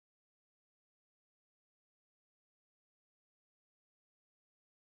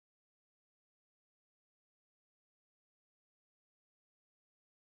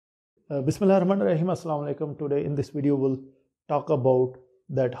Bismillahirrahmanirrahim. Assalamu alaikum. Today in this video we'll talk about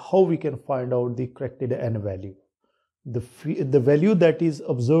that how we can find out the corrected N value. The value that is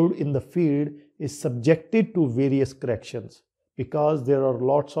observed in the field is subjected to various corrections because there are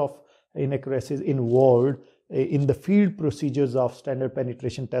lots of inaccuracies involved in the field procedures of standard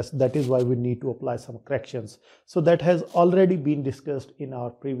penetration test. That is why we need to apply some corrections. So that has already been discussed in our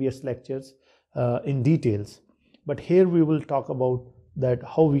previous lectures in details. But here we will talk about that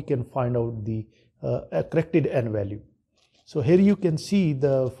how we can find out the corrected N value. So here you can see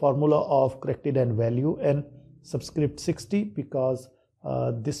the formula of corrected N value, N subscript 60, because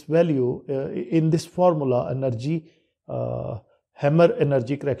this value in this formula energy hammer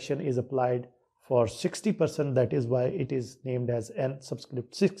energy correction is applied for 60%. That is why it is named as N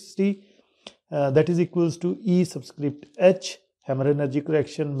subscript 60. That is equals to E subscript H hammer energy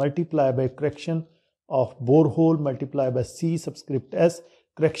correction multiplied by correction of borehole multiplied by C subscript S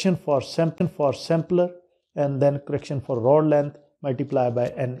correction for sampler, and then correction for rod length multiplied by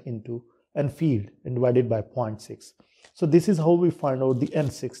N into N field and divided by 0.6. So this is how we find out the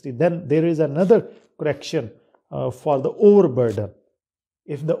N60. Then there is another correction for the overburden.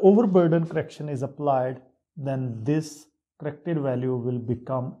 If the overburden correction is applied, then this corrected value will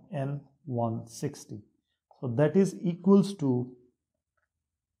become N160. So that is equals to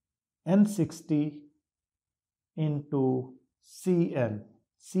N60 into Cn.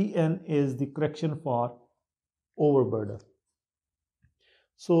 Cn is the correction for overburden.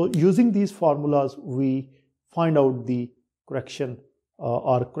 So using these formulas, we find out the correction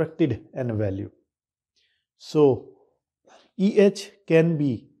or corrected N value. So EH can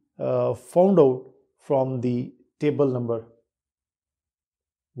be found out from the table number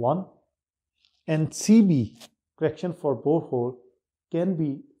 1, and CB correction for borehole can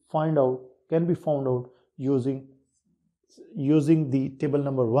be found out using the table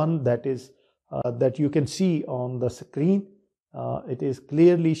number 1, that is that you can see on the screen. It is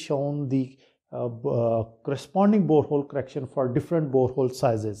clearly shown the corresponding borehole correction for different borehole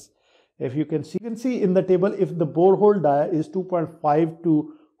sizes. If you can see in the table, if the borehole dia is 2.5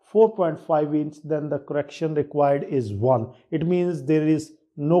 to 4.5 inch, then the correction required is 1. It means there is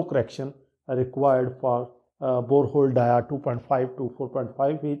no correction required for borehole dia 2.5 to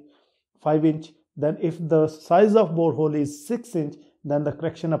 4.5 inch. Then if the size of borehole is 6 inch, then the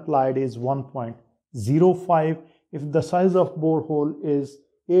correction applied is 1.05. If the size of borehole is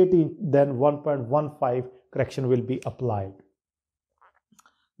 8 inch, then 1.15 correction will be applied.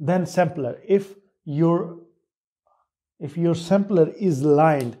 Then sampler. If your sampler is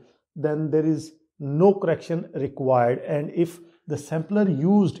lined, then there is no correction required, and if the sampler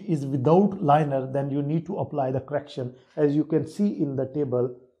used is without liner, then you need to apply the correction. As you can see in the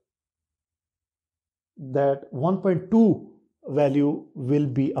table, that 1.2 value will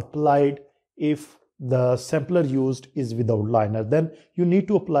be applied if the sampler used is without liner. Then you need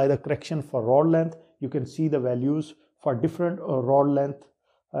to apply the correction for rod length. You can see the values for different rod length,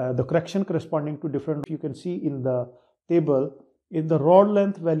 the correction corresponding to different. You can see in the table, if the rod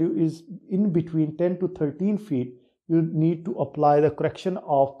length value is in between 10 to 13 feet, you need to apply the correction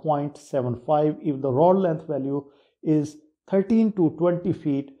of 0.75. If the rod length value is 13 to 20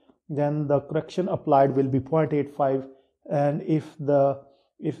 feet, then the correction applied will be 0.85. And if the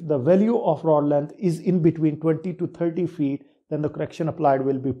value of rod length is in between 20 to 30 feet, then the correction applied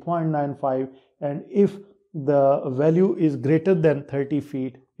will be 0.95. And if the value is greater than 30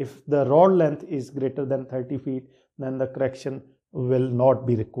 feet, if the rod length is greater than 30 feet, then the correction will not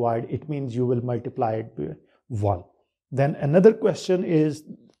be required. It means you will multiply it by 1. Then another question is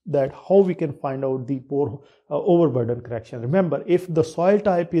that how we can find out the overburden correction. Remember, if the soil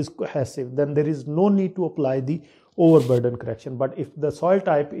type is cohesive, then there is no need to apply the overburden correction. But if the soil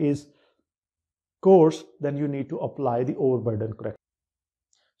type is coarse, then you need to apply the overburden correction.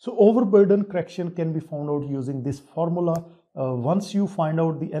 So overburden correction can be found out using this formula. Once you find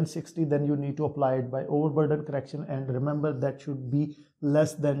out the N60, then you need to apply it by overburden correction, and remember that should be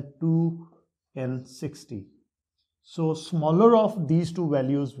less than 2 N60. So smaller of these two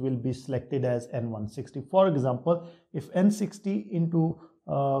values will be selected as N160. For example, if N60 into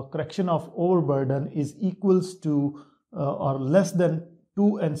correction of overburden is equals to or less than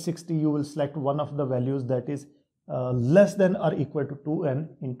 2 N60, you will select one of the values that is less than or equal to 2N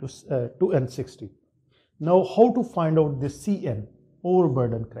into 2N60. Now how to find out this Cn,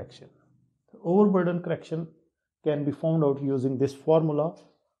 overburden correction? Overburden correction can be found out using this formula,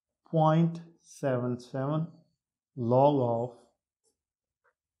 0.77 log of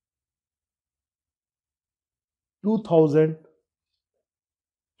 2000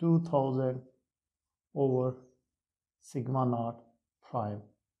 over sigma naught prime.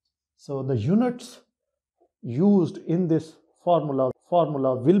 So the units used in this formula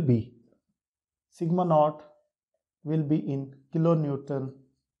will be sigma naught will be in kilonewton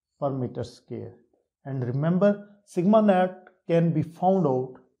per meter square. And remember, sigma naught can be found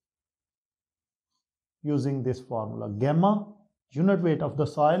out using this formula: gamma, unit weight of the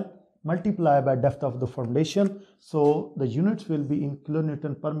soil, multiplied by depth of the foundation. So the units will be in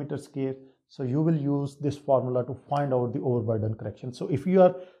kilonewton per meter square. So you will use this formula to find out the overburden correction. So if you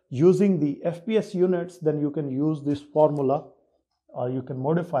are using the FPS units, then you can use this formula, or you can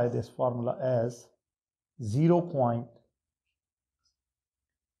modify this formula as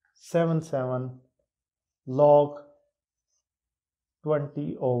 0.77 log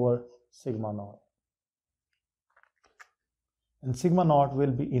 20 over sigma naught. And sigma naught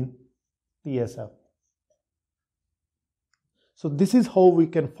will be in TSF. So this is how we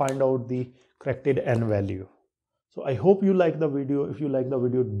can find out the corrected N value. So I hope you like the video. If you like the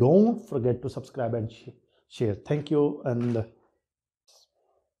video, don't forget to subscribe and share. Thank you, and